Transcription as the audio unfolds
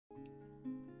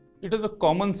It is a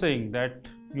common saying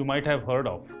that you might have heard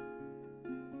of.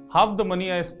 Half the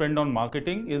money I spend on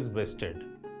marketing is wasted.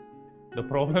 The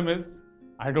problem is,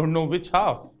 I don't know which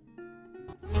half.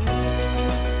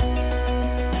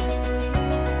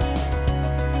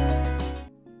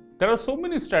 There are so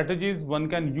many strategies one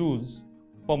can use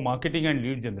for marketing and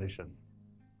lead generation.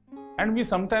 And we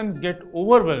sometimes get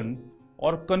overwhelmed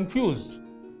or confused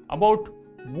about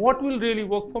what will really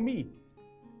work for me.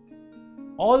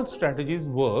 All strategies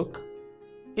work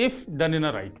if done in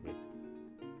a right way.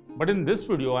 But in this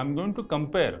video, I'm going to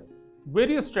compare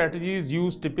various strategies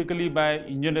used typically by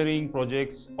engineering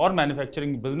projects or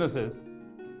manufacturing businesses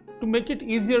to make it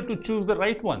easier to choose the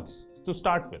right ones to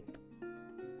start with.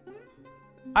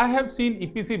 I have seen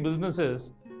EPC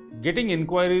businesses getting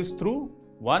inquiries through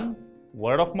 1.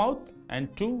 Word of mouth, and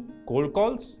 2. Cold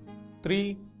calls,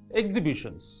 3.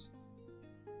 Exhibitions,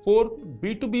 4.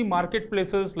 B2B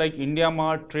marketplaces like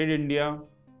IndiaMart, Trade India,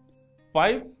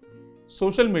 5.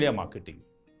 Social media marketing.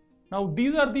 Now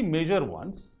these are the major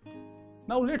ones.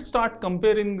 Now let's start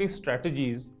comparing these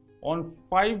strategies on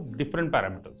 5 different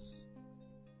parameters.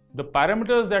 The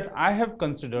parameters that I have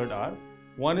considered are: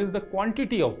 1 is the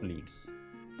quantity of leads,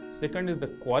 2nd is the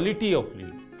quality of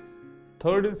leads,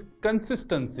 3rd is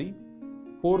consistency,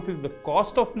 4th is the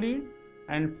cost of lead,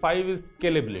 and 5 is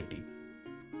scalability.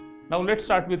 Now let's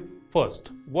start with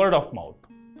first, word of mouth.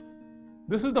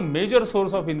 This is the major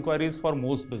source of inquiries for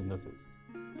most businesses.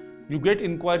 You get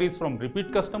inquiries from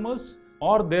repeat customers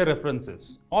or their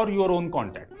references or your own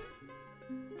contacts.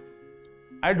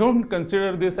 I don't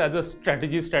consider this as a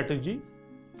strategy.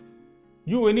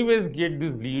 You anyways get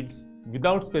these leads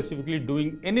without specifically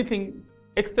doing anything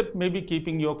except maybe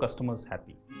keeping your customers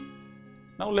happy.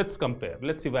 Now let's compare,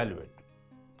 let's evaluate.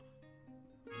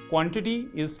 Quantity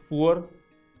is poor.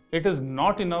 It is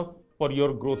not enough for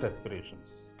your growth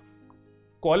aspirations.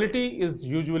 Quality is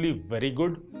usually very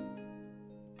good.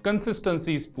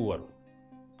 Consistency is poor.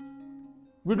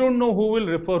 We don't know who will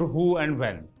refer who and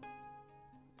when.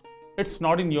 It's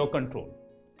not in your control.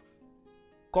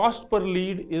 Cost per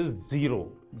lead is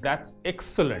 0. That's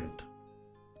excellent.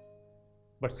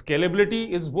 But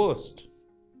scalability is worst.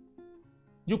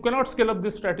 You cannot scale up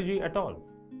this strategy at all.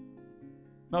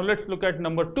 Now let's look at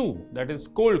number 2, that is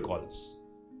cold calls.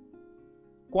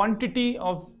 Quantity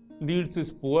of leads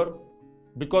is poor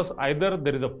because either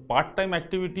there is a part-time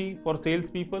activity for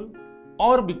salespeople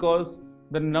or because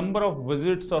the number of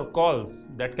visits or calls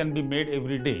that can be made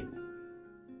every day.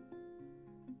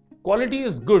 Quality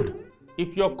is good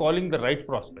if you're calling the right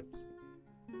prospects.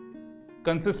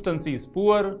 Consistency is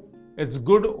poor. It's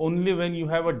good only when you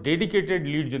have a dedicated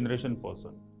lead generation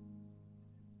person.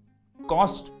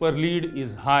 Cost per lead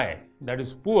is high, that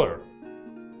is poor,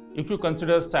 if you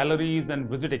consider salaries and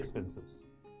visit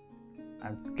expenses.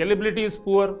 And scalability is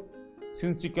poor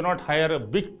since you cannot hire a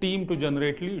big team to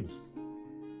generate leads.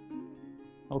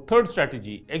 Now third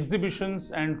strategy,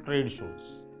 exhibitions and trade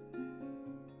shows.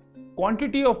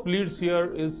 Quantity of leads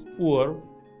here is poor.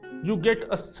 You get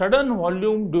a sudden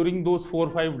volume during those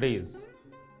 4-5 days.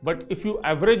 But if you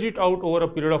average it out over a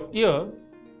period of year,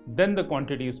 then the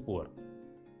quantity is poor.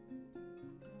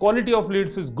 Quality of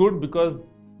leads is good because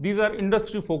these are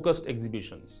industry-focused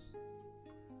exhibitions.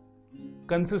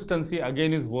 Consistency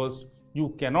again is worst.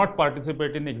 You cannot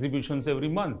participate in exhibitions every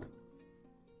month.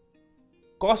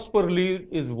 Cost per lead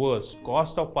is worse.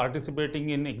 Cost of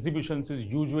participating in exhibitions is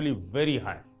usually very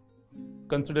high,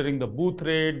 considering the booth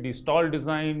rate, the stall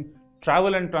design,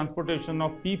 travel and transportation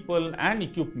of people and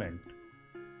equipment.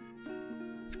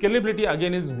 Scalability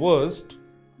again is worst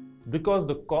because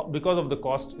of the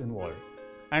cost involved.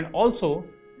 And also,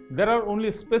 there are only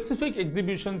specific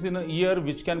exhibitions in a year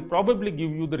which can probably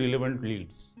give you the relevant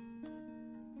leads.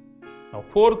 Now,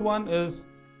 fourth one is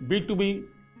B2B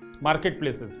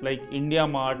marketplaces like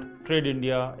IndiaMart, Trade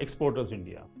India, Exporters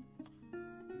India.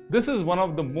 This is one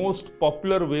of the most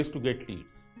popular ways to get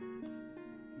leads.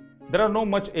 There are no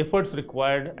much efforts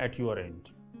required at your end.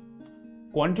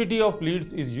 Quantity of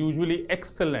leads is usually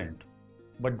excellent,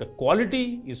 but the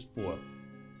quality is poor.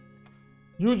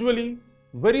 Usually,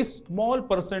 very small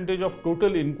percentage of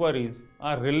total inquiries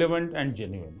are relevant and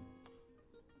genuine.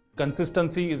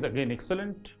 Consistency is again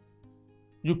excellent.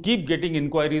 You keep getting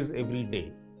inquiries every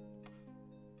day.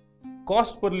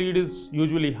 Cost per lead is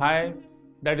usually high,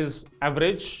 that is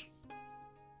average,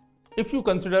 if you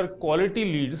consider quality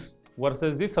leads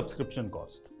versus the subscription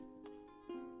cost.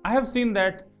 I have seen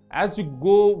that as you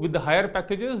go with the higher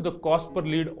packages, the cost per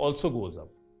lead also goes up.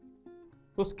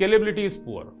 So scalability is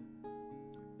poor.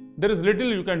 There is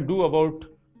little you can do about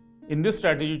in this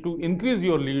strategy to increase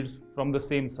your leads from the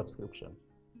same subscription.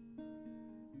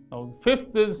 Now,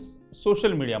 fifth is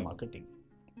social media marketing.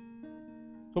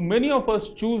 So many of us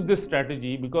choose this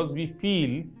strategy because we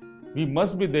feel we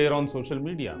must be there on social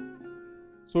media.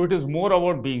 So it is more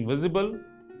about being visible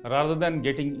rather than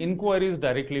getting inquiries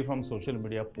directly from social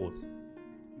media posts.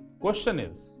 Question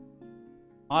is,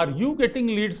 are you getting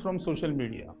leads from social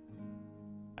media?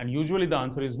 And usually the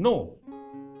answer is no,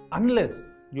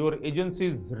 unless your agency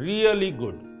is really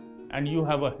good and you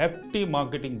have a hefty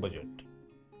marketing budget.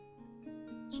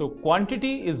 So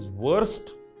quantity is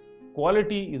worst,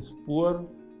 quality is poor,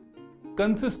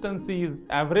 consistency is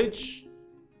average,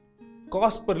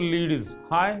 cost per lead is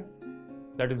high,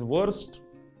 that is worst.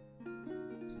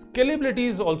 Scalability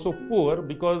is also poor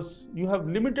because you have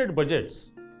limited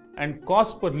budgets and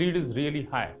cost per lead is really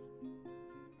high.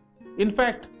 In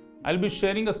fact, I'll be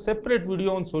sharing a separate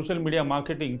video on social media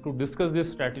marketing to discuss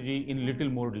this strategy in little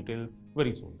more details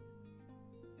very soon.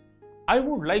 I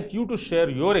would like you to share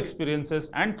your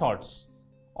experiences and thoughts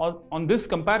on this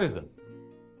comparison.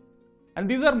 And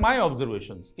these are my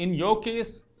observations. In your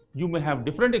case, you may have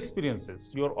different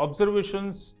experiences. Your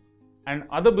observations and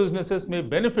other businesses may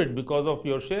benefit because of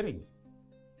your sharing.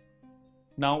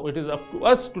 Now it is up to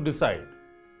us to decide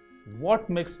what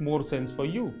makes more sense for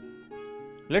you.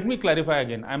 Let me clarify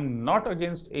again, I am not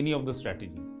against any of the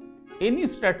strategy. Any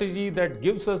strategy that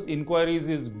gives us inquiries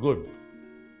is good.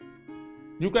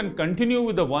 You can continue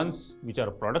with the ones which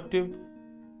are productive.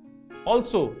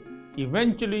 Also,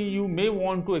 eventually you may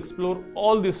want to explore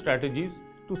all these strategies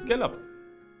to scale up.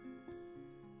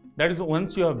 That is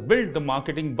once you have built the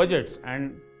marketing budgets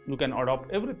and you can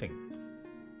adopt everything.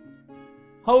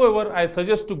 However, I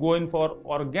suggest to go in for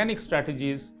organic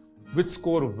strategies which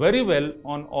score very well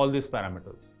on all these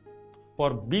parameters.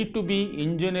 For B2B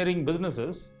engineering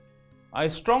businesses, I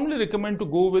strongly recommend to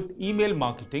go with email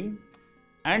marketing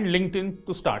and LinkedIn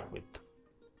to start with.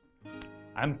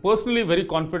 I am personally very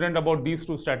confident about these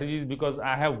two strategies because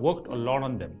I have worked a lot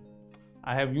on them.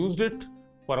 I have used it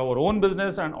for our own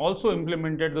business and also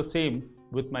implemented the same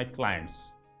with my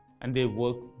clients, and they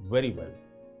work very well.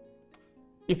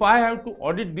 If I have to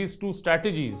audit these two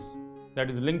strategies, that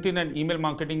is LinkedIn and email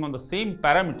marketing, on the same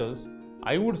parameters,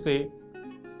 I would say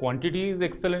quantity is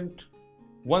excellent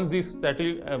once these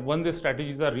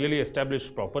strategies are really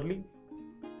established properly.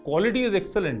 Quality is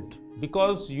excellent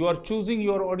because you are choosing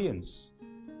your audience.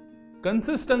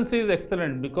 Consistency is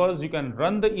excellent because you can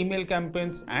run the email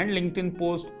campaigns and LinkedIn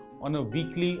posts on a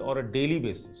weekly or a daily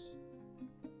basis.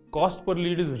 Cost per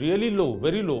lead is really low,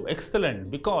 very low,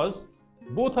 excellent because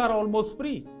both are almost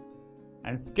free.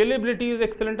 And scalability is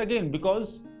excellent again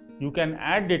because you can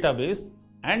add database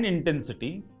and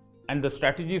intensity and the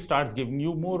strategy starts giving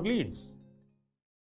you more leads.